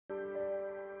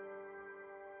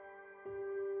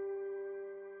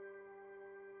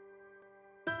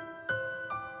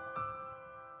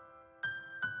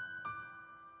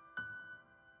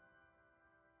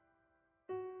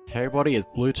Hey everybody, it's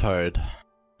BlueToad,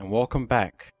 and welcome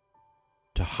back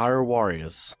to Hyrule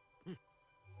Warriors.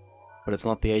 But it's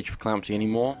not the Age of Calamity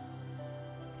anymore,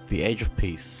 it's the Age of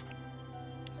Peace.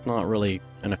 It's not really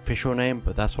an official name,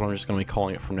 but that's what I'm just going to be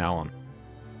calling it from now on.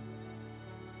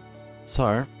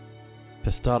 So,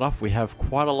 to start off, we have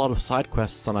quite a lot of side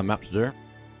quests on our map to do,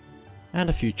 and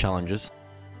a few challenges.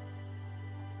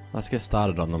 Let's get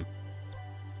started on them.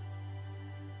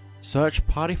 Search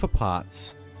party for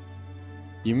parts.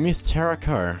 You miss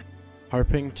Terraco,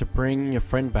 hoping to bring your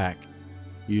friend back.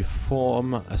 You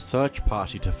form a search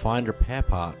party to find repair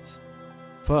parts.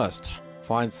 First,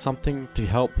 find something to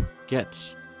help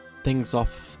get things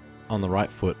off on the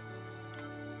right foot.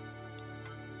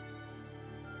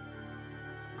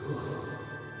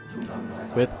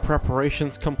 With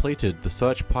preparations completed, the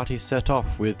search party set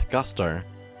off with gusto.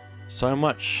 So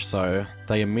much so,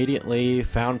 they immediately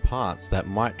found parts that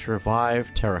might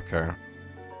revive Terraco.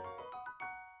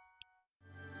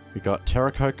 We got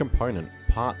Terraco component,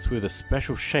 parts with a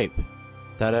special shape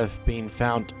that have been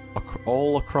found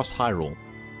all across Hyrule.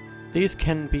 These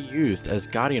can be used as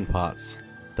guardian parts.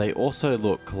 They also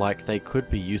look like they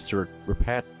could be used to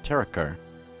repair Terraco.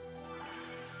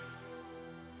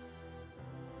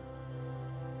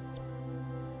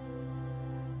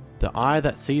 The Eye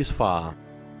That Sees Far.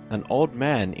 An old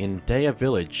man in Daya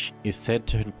Village is said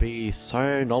to be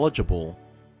so knowledgeable.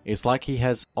 It's like he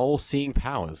has all-seeing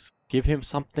powers. Give him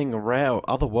something rare or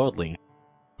otherworldly.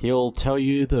 He'll tell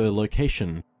you the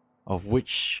location of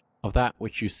that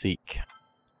which you seek.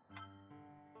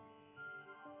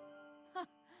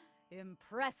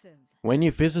 Impressive. When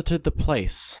you visited the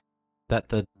place that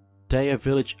the Daya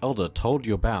Village Elder told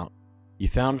you about, you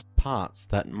found parts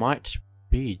that might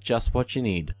be just what you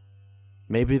need.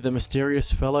 Maybe the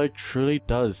mysterious fellow truly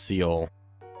does see all.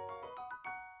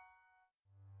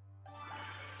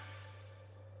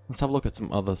 Let's have a look at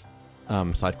some other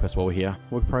side quests while we're here.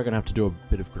 We're probably going to have to do a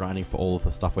bit of grinding for all of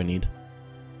the stuff we need.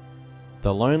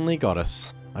 The Lonely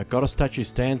Goddess. A goddess statue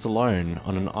stands alone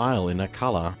on an isle in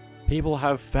Akala. People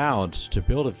have vowed to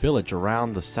build a village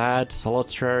around the sad,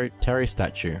 solitary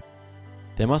statue.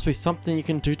 There must be something you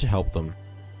can do to help them.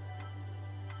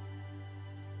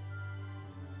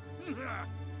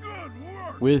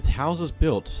 With houses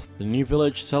built, the new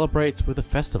village celebrates with a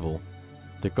festival.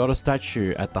 The goddess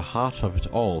statue at the heart of it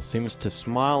all seems to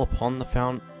smile upon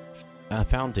the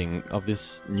founding of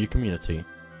this new community.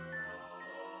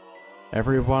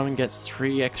 Everyone gets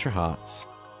 3 extra hearts.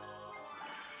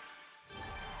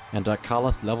 And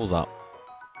Akala levels up.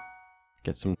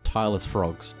 Get some tireless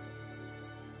frogs.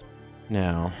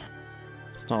 Now,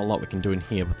 there's not a lot we can do in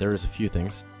here, but there is a few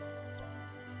things.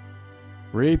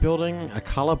 Rebuilding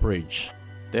Akala Bridge.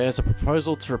 There's a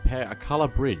proposal to repair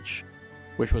Akala Bridge,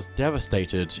 which was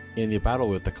devastated in the battle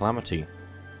with the Calamity.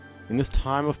 In this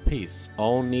time of peace,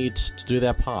 all need to do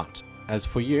their part. As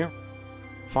for you,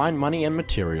 find money and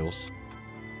materials.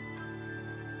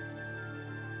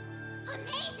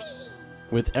 Amazing!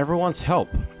 With everyone's help,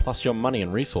 plus your money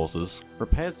and resources,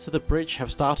 repairs to the bridge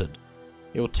have started.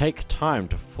 It will take time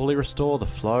to fully restore the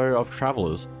flow of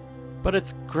travelers, but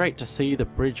it's great to see the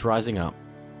bridge rising up.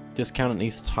 Discount in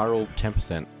East Hyrule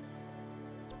 10%.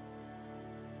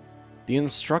 The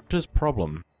instructor's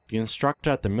problem. The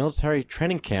instructor at the military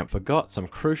training camp forgot some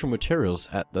crucial materials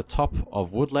at the top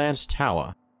of Woodland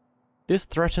Tower. This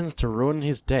threatens to ruin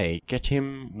his day. Get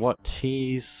him what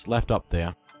he's left up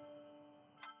there.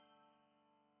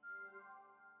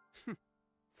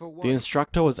 The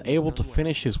instructor was able to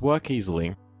finish his work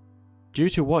easily. Due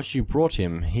to what you brought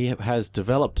him, he has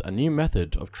developed a new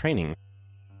method of training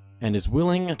and is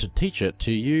willing to teach it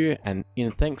to you and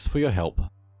in thanks for your help.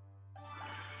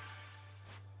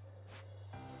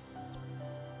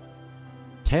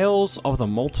 Tales of the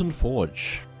Molten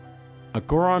Forge. A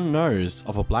Goron knows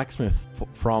of a blacksmith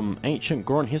from ancient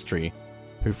Goron history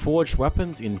who forged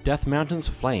weapons in Death Mountain's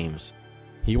flames.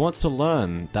 He wants to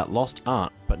learn that lost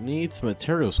art but needs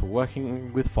materials for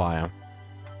working with fire.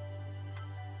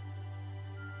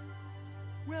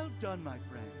 Well done, my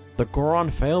friend. The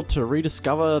Goron failed to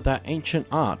rediscover that ancient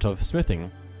art of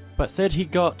smithing, but said he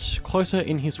got closer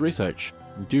in his research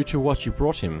due to what you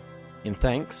brought him. In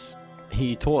thanks,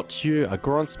 he taught you a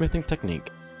Goron smithing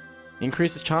technique.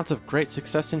 Increases chance of great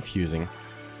success in fusing.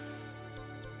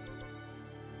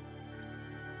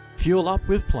 Fuel up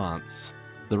with plants.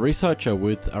 The researcher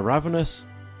with a ravenous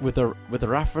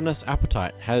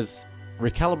appetite has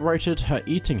recalibrated her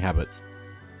eating habits,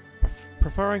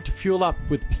 preferring to fuel up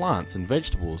with plants and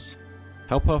vegetables.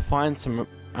 Help her find some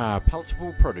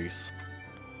palatable produce.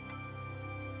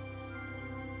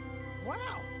 Wow,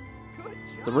 good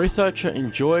job. The researcher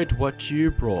enjoyed what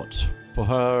you brought. for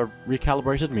her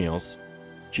recalibrated meals.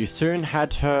 She soon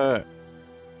had her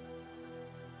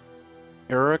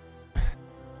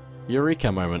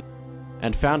Eureka moment,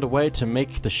 and found a way to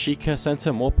make the Sheikah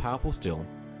sensor more powerful still.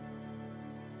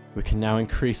 We can now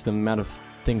increase the amount of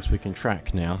things we can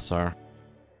track now, so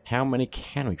how many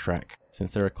can we track?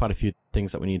 Since there are quite a few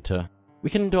things that we need to... We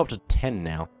can do up to 10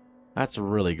 now. That's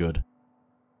really good.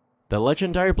 The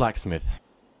Legendary Blacksmith.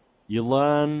 You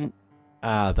learn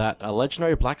that a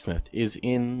Legendary Blacksmith is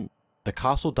in the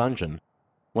castle dungeon.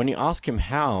 When you ask him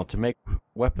how to make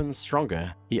weapons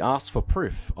stronger, he asks for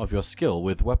proof of your skill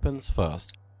with weapons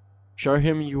first. Show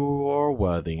him you are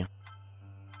worthy.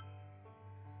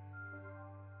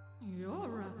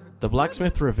 The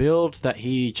blacksmith revealed that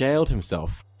he jailed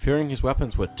himself, fearing his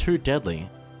weapons were too deadly.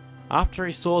 After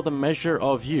he saw the measure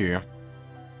of you,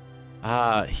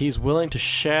 he's willing to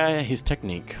share his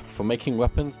technique for making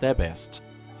weapons their best.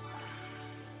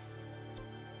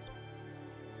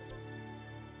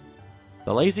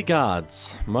 The lazy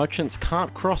guards. Merchants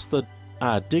can't cross the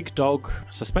Dig Dog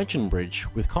suspension bridge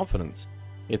with confidence.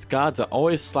 Its guards are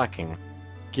always slacking.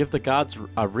 Give the guards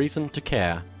a reason to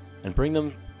care, and bring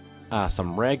them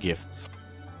some rare gifts.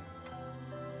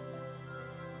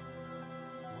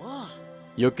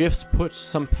 Your gifts put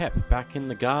some pep back in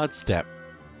the guard's step,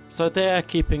 so they're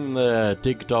keeping the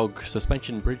Dig Dog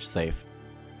suspension bridge safe.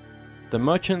 The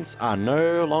merchants are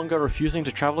no longer refusing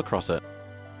to travel across it.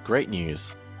 Great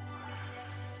news.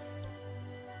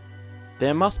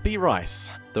 There must be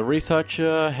rice. The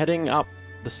researcher heading up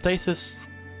the stasis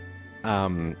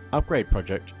upgrade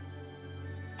project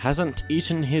hasn't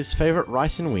eaten his favorite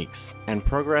rice in weeks, and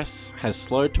progress has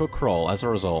slowed to a crawl as a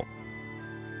result.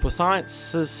 For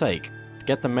science's sake,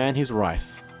 get the man his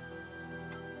rice.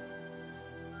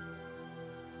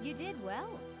 You did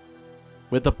well.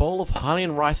 With a bowl of honey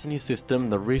and rice in his system,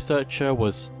 the researcher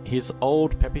was his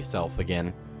old peppy self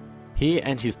again. He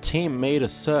and his team made a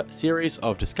series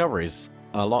of discoveries,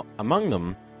 among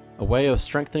them a way of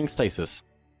strengthening stasis.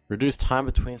 Reduce time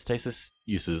between stasis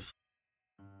uses.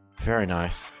 Very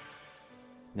nice.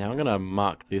 Now I'm going to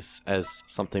mark this as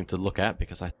something to look at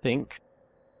because I think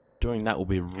doing that will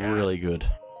be really good.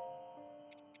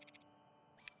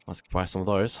 Let's buy some of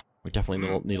those. We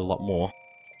definitely need a lot more.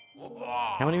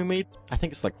 How many we need? I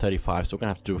think it's like 35, so we're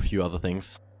going to have to do a few other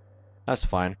things. That's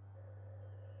fine.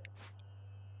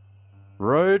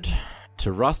 Road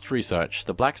to Rust Research.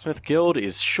 The Blacksmith Guild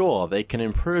is sure they can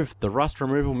improve the rust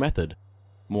removal method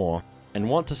more, and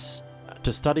want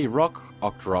to study rock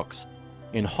octoroks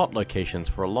in hot locations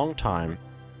for a long time.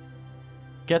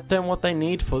 Get them what they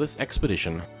need for this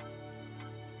expedition.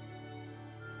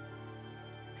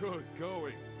 Good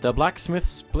going. The blacksmiths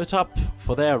split up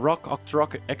for their rock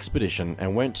octorok expedition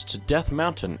and went to Death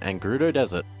Mountain and Gerudo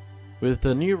Desert. With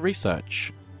the new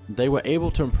research, they were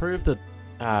able to improve the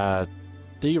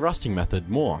derusting method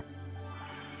more.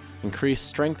 Increase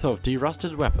strength of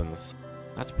derusted weapons.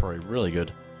 That's probably really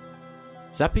good.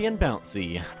 Zappy and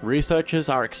Bouncy. Researchers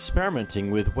are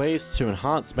experimenting with ways to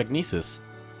enhance magnesis.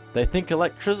 They think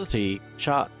electrically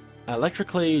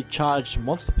charged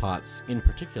monster parts in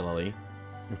particular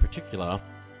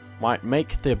might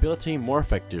make the ability more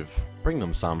effective. Bring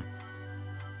them some.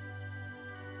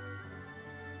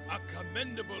 A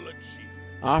commendable achievement.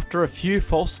 After a few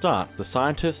false starts, the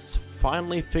scientists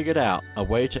finally figured out a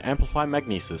way to amplify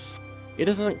magnesis. It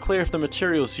isn't clear if the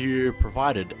materials you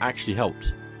provided actually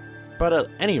helped, but at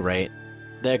any rate,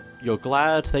 you're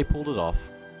glad they pulled it off.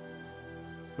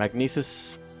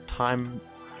 Magnesis time,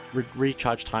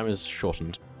 recharge time is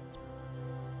shortened.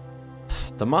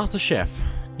 The Master Chef.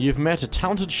 You've met a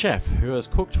talented chef who has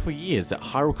cooked for years at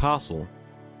Hyrule Castle.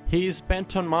 He's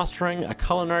bent on mastering a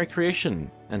culinary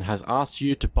creation and has asked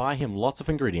you to buy him lots of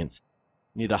ingredients.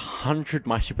 Need 100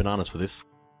 mighty bananas for this.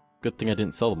 Good thing I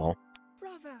didn't sell them all.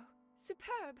 Bravo.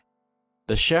 Superb.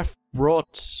 The chef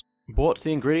bought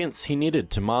the ingredients he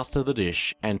needed to master the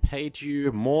dish and paid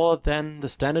you more than the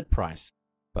standard price,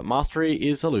 but mastery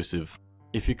is elusive.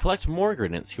 If you collect more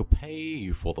ingredients, he'll pay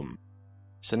you for them.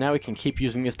 So now we can keep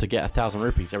using this to get 1,000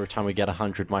 rupees every time we get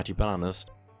 100 mighty bananas.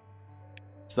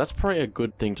 So that's probably a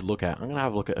good thing to look at. I'm going to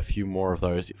have a look at a few more of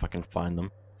those if I can find them.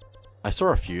 I saw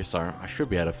a few, so I should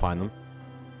be able to find them.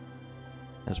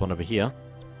 There's one over here.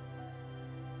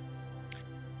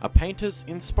 A painter's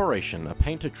inspiration. A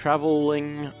painter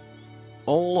traveling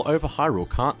all over Hyrule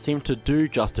can't seem to do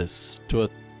justice to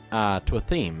a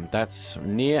theme that's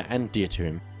near and dear to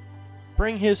him.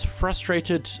 Bring his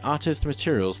frustrated artist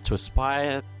materials to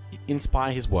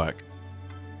inspire his work.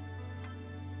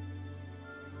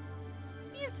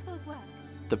 Beautiful work.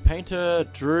 The painter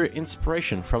drew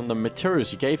inspiration from the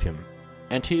materials you gave him,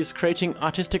 and he's creating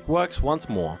artistic works once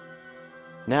more.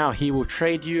 Now he will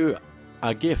trade you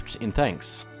a gift in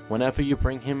thanks whenever you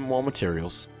bring him more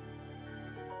materials.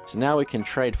 So now we can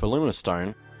trade for Luminous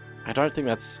Stone. I don't think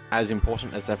that's as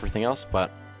important as everything else,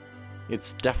 but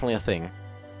it's definitely a thing.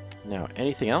 Now,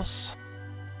 anything else?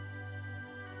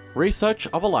 Research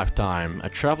of a lifetime. A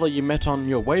traveler you met on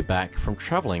your way back from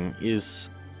traveling is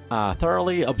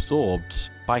thoroughly absorbed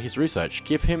by his research.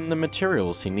 Give him the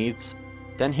materials he needs,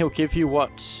 then he'll give you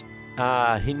what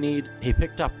he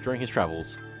picked up during his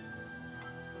travels.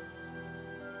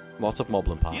 Lots of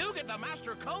Moblin parts. You get the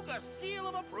Master Koga seal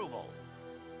of approval.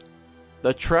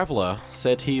 The traveler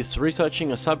said he's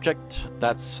researching a subject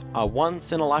that's a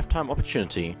once-in-a-lifetime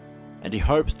opportunity, and he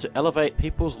hopes to elevate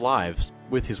people's lives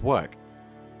with his work.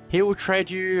 He will trade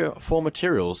you for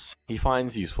materials he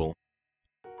finds useful.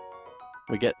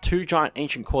 We get 2 giant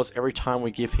ancient cores every time we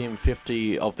give him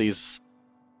 50 of these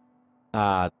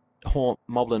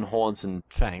Moblin horns and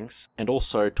fangs, and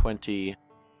also 20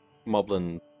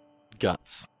 Moblin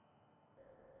guts.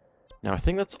 Now I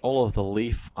think that's all of the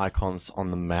leaf icons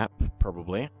on the map,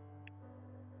 probably.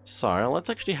 So let's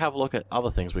actually have a look at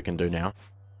other things we can do now.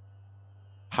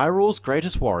 Hyrule's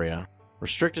greatest warrior.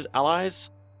 Restricted allies.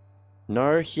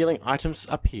 No healing items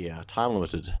appear. Time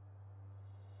limited.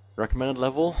 Recommended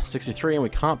level 63, and we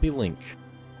can't be Link.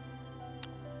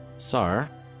 So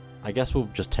I guess we'll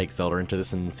just take Zelda into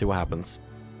this and see what happens.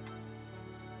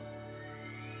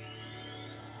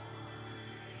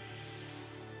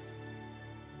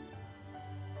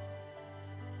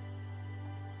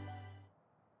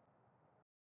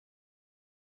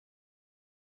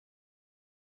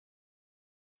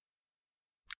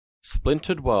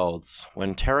 Splintered Worlds.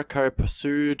 When Terrako,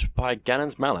 pursued by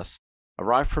Ganon's malice,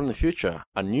 arrived from the future,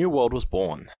 a new world was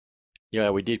born. Yeah,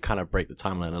 we did kind of break the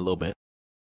timeline a little bit.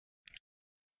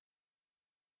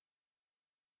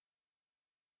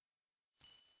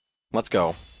 Let's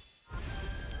go.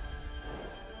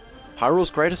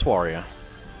 Hyrule's greatest warrior.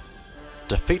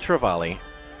 Defeat Revali.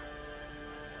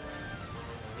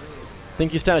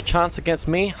 Think you stand a chance against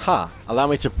me? Ha! Allow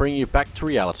me to bring you back to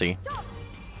reality.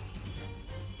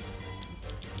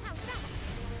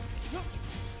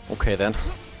 Okay then,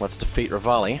 let's defeat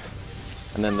Revali.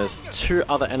 And then there's 2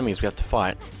 other enemies we have to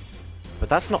fight. But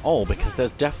that's not all, because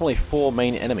there's definitely 4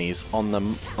 main enemies on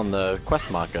the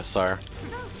quest marker, so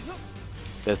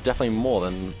there's definitely more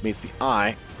than meets the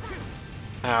eye.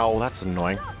 Ow, that's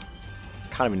annoying.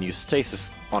 Can't even use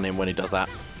stasis on him when he does that.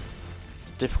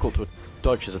 It's difficult to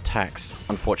dodge his attacks,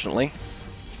 unfortunately.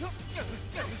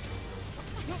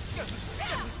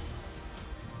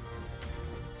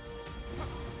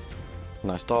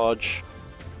 Nice dodge.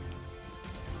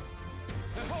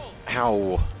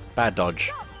 Ow. Bad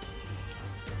dodge.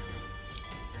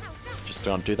 Just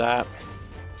don't do that.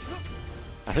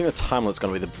 I think the time limit's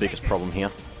going to be the biggest problem here.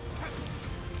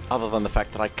 Other than the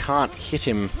fact that I can't hit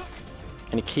him,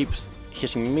 and he keeps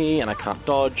hitting me, and I can't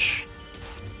dodge.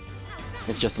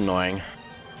 It's just annoying.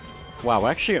 Wow, we're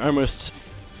actually almost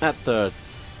at the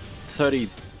 30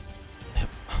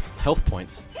 health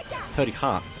points. 30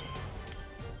 hearts.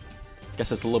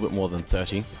 Guess it's a little bit more than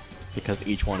 30, because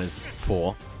each one is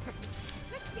 4.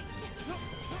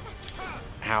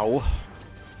 Ow.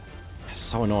 It's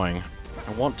so annoying.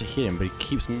 I want to hit him, but he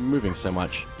keeps moving so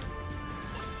much.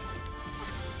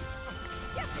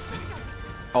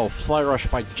 Oh, Fly Rush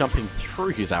by jumping through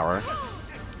his arrow.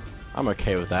 I'm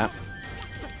okay with that.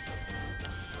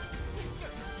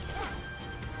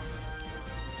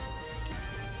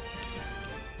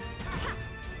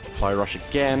 Fly Rush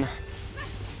again.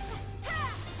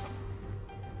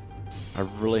 I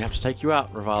really have to take you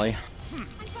out, Revali.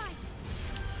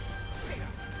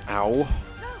 Ow.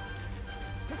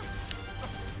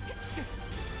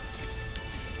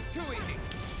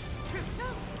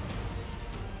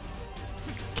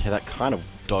 Okay, that kind of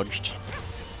dodged.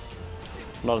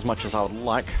 Not as much as I would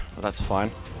like, but that's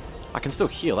fine. I can still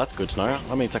heal, that's good to know.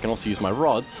 That means I can also use my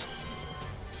rods,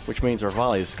 which means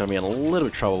Revali is going to be in a little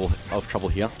bit of trouble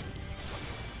here.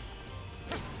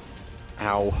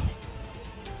 Ow.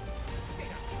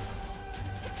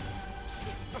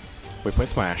 Waypoint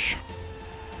Smash.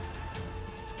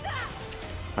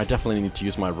 I definitely need to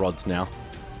use my rods now.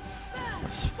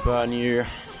 Let's burn you.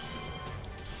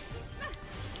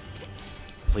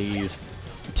 Please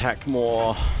attack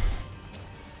more.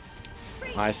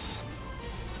 Nice.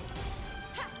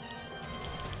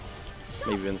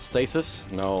 Maybe even stasis?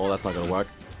 No, that's not gonna work.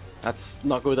 That's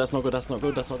not good, that's not good, that's not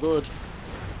good, that's not good.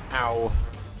 Ow.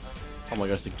 Oh my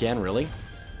gosh, again, really?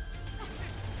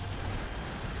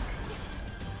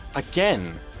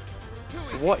 Again!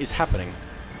 What is happening?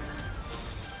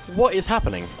 What is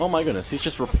happening? Oh my goodness, he's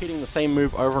just repeating the same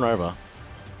move over and over.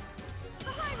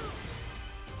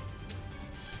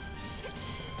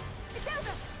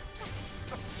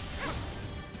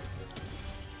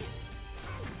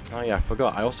 Oh yeah, I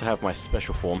forgot. I also have my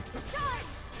special form.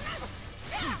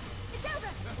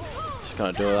 Just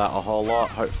gonna do that a whole lot.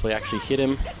 Hopefully actually hit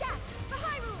him.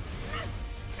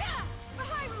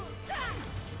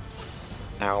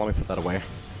 Ow, let me put that away.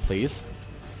 Please.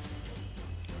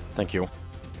 Thank you.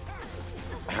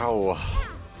 Ow.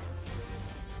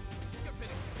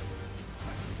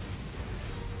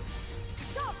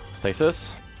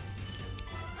 Stasis.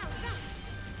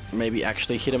 Maybe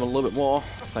actually hit him a little bit more.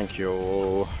 Thank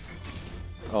you.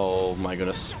 Oh my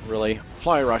goodness, really?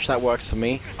 Fly Rush, that works for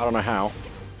me. I don't know how.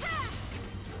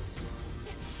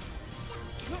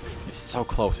 It's so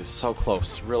close, it's so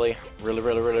close. Really? Really,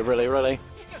 really, really, really, really?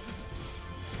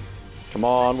 Come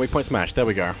on, weak point smash. There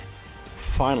we go.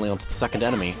 Finally onto the second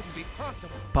enemy.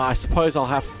 But I suppose I'll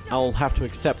have to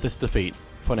accept this defeat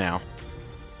for now.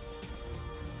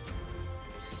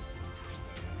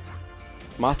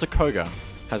 Master Koga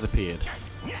has appeared.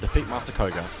 Defeat Master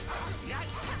Koga.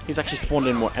 He's actually spawned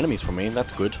in more enemies for me,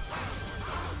 that's good.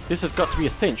 This has got to be a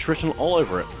cinch written all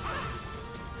over it.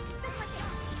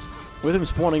 With him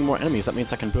spawning more enemies, that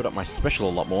means I can build up my special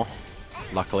a lot more.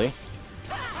 Luckily.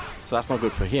 So that's not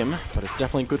good for him, but it's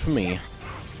definitely good for me.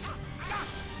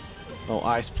 No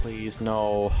ice, please.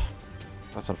 No.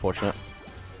 That's unfortunate.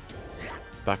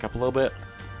 Back up a little bit.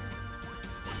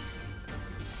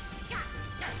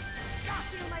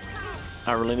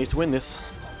 I really need to win this.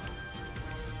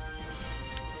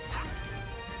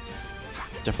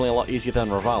 Definitely a lot easier than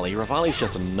Revali. Revali's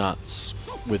just nuts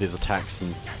with his attacks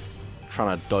and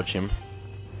trying to dodge him.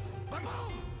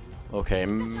 Okay,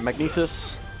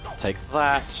 Magnesis. Take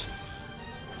that.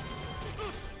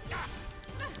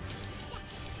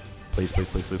 Please, please,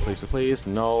 please, please, please, please.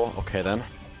 No. Okay then.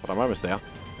 But I'm almost there.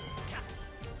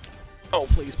 Oh,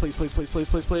 please, please, please, please, please,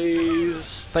 please,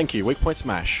 please. Thank you. Weak point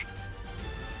smash.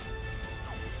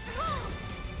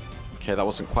 Okay, that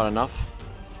wasn't quite enough.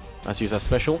 Let's use our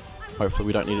special. Hopefully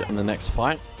we don't need it in the next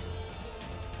fight.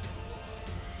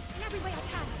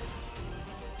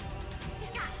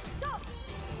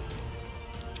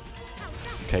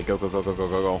 Okay, go, go, go, go, go,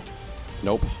 go, go.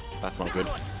 Nope, that's not good.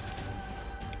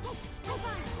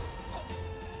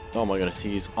 Oh my goodness,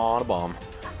 he's on a bomb.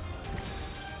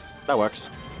 That works.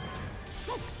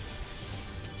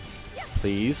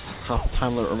 Please, half the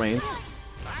time limit remains.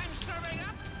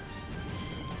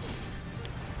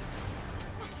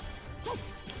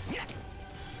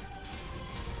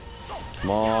 Come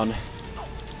on.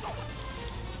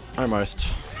 Almost.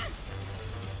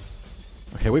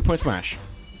 Okay, weak point smash.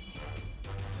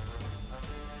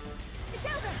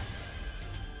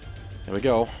 There we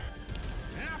go.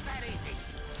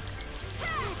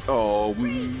 Oh,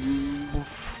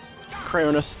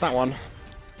 Crayonus, that one.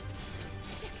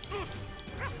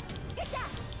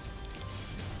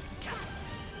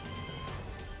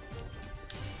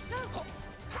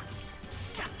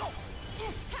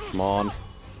 Come on.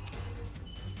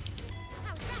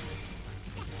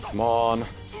 Come on.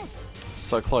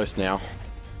 So close now.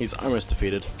 He's almost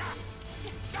defeated.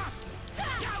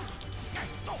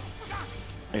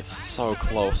 It's so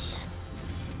close.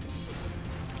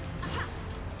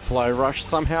 Fly Rush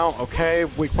somehow. Okay,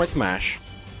 weak point smash.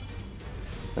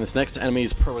 And this next enemy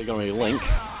is probably going to be Link.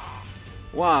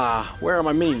 Wow, where are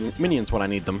my minions when I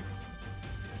need them?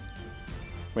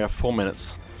 We have 4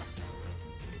 minutes.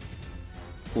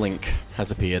 Link has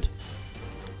appeared.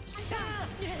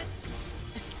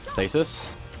 Stasis.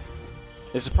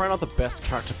 This is probably not the best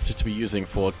character to be using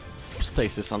for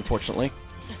Stasis, unfortunately.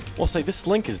 Also, this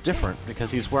Link is different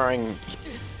because he's wearing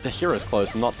the hero's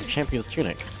clothes, not the champion's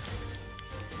tunic.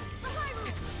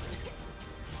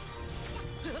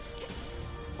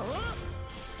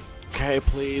 Okay,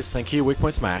 please. Thank you. Weak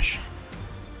point smash.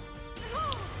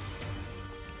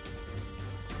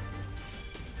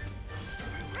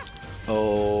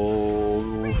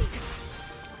 Oh.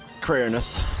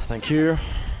 Crayonus. Thank you.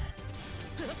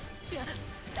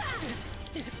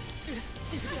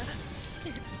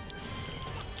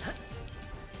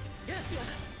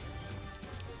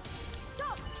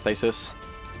 Stasis.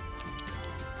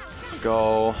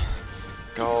 Go.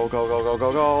 Go, go, go, go,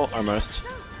 go, go. Almost.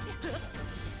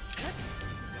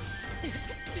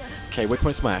 Okay, weak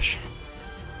point smash.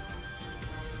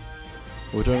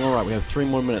 We're doing alright. We have 3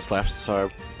 more minutes left, so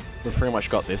we've pretty much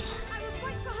got this.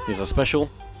 Here's a special.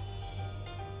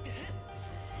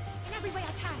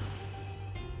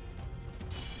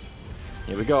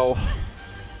 Here we go.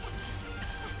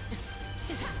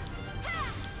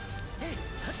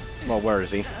 Well, where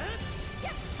is he?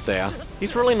 There.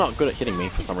 He's really not good at hitting me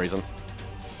for some reason.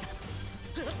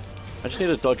 I just need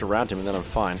to dodge around him and then I'm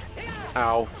fine.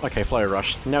 Ow. Okay, Flurry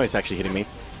Rush. Now he's actually hitting me.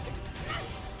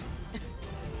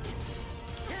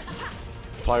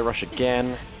 Fly rush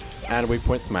again, and weak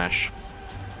point smash.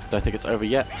 Don't think it's over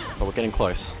yet, but we're getting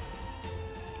close.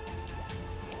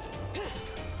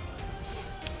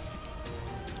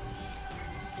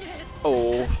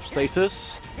 Oh,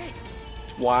 stasis.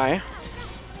 Why?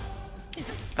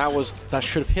 That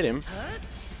should have hit him.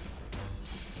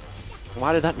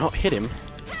 Why did that not hit him?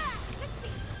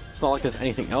 It's not like there's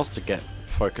anything else to get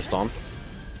focused on.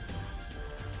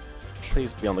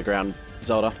 Please be on the ground,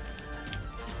 Zelda.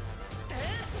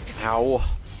 Ow.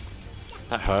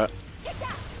 That hurt.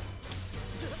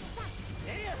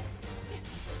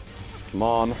 Come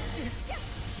on.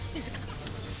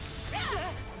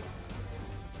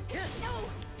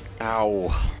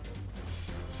 Ow.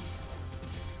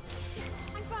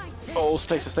 Oh,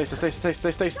 stasis, stasis, stasis,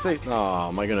 stasis, stasis, stasis.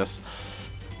 Oh my goodness.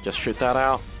 Just shoot that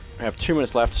out. I have 2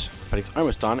 minutes left, but he's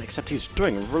almost done, except he's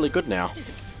doing really good now.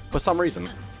 For some reason.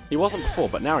 He wasn't before,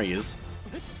 but now he is.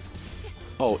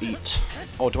 Oh, eat.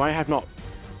 Oh, do I have not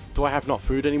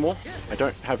food anymore? I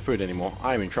don't have food anymore.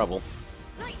 I am in trouble.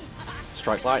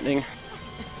 Strike lightning.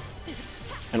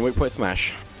 And weak point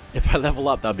smash. If I level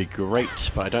up, that'd be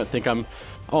great, but I don't think I'm...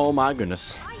 Oh my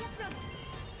goodness.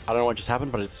 I don't know what just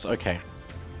happened, but it's okay.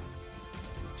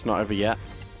 It's not over yet.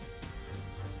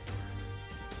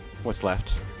 What's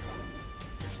left?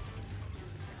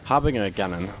 Harbinger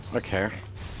Ganon. Okay.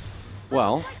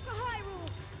 Well,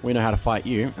 we know how to fight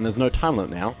you, and there's no time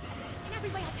limit now.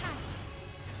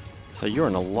 So you're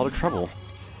in a lot of trouble.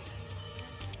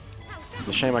 It's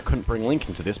a shame I couldn't bring Link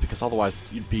into this, because otherwise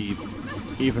you'd be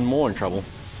even more in trouble.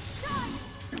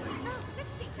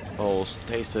 Oh,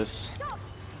 stasis.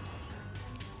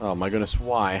 Oh my goodness,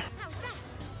 why?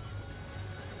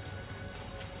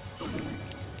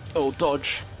 Oh,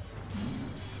 dodge.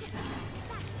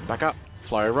 Back up.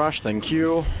 Fly rush, thank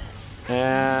you.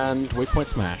 And weak point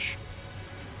smash.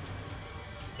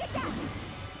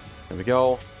 There we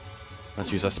go.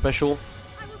 Let's use our special.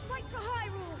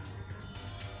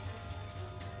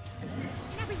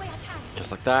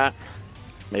 Just like that.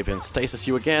 Maybe in stasis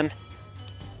you again.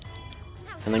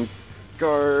 And then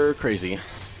go crazy.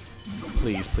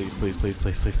 Please, please, please, please,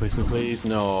 please, please, please, please, please.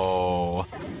 No.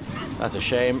 That's a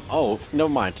shame. Oh, never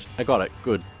mind. I got it.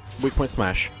 Good. Weak point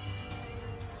smash.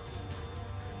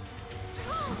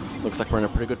 Looks like we're in a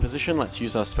pretty good position. Let's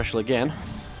use our special again.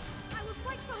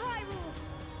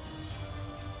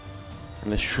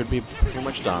 And this should be pretty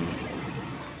much done.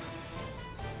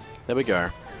 There we go.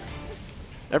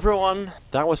 Everyone,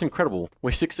 that was incredible.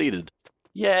 We succeeded.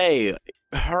 Yay!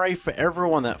 Hooray for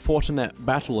everyone that fought in that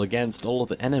battle against all of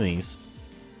the enemies.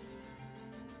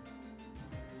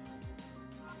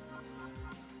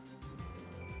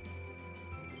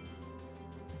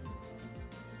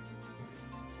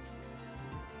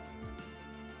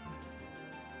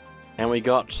 And we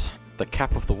got the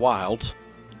Cap of the Wild,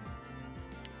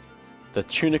 the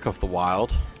Tunic of the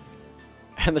Wild,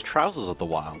 and the Trousers of the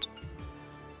Wild.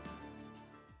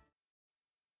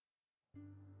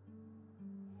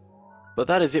 But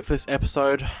that is it for this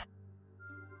episode.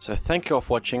 So thank you all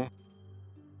for watching.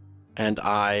 And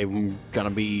I'm gonna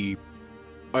be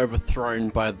overthrown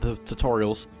by the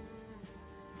tutorials.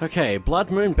 Okay,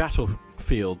 Blood Moon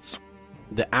Battlefields.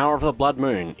 The hour of the Blood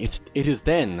Moon. It is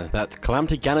then that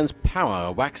Calamity Ganon's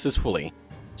power waxes fully.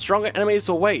 Stronger enemies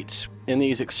await in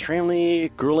these extremely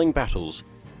grueling battles.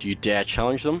 Do you dare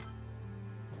challenge them?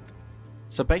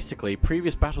 So basically,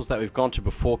 previous battles that we've gone to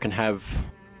before can have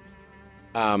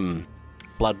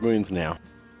Blood Moons now.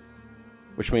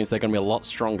 Which means they're going to be a lot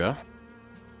stronger.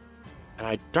 And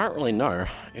I don't really know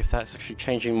if that's actually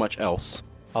changing much else,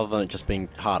 other than it just being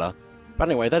harder. But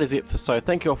anyway, that is it so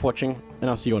thank you all for watching, and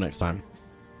I'll see you all next time.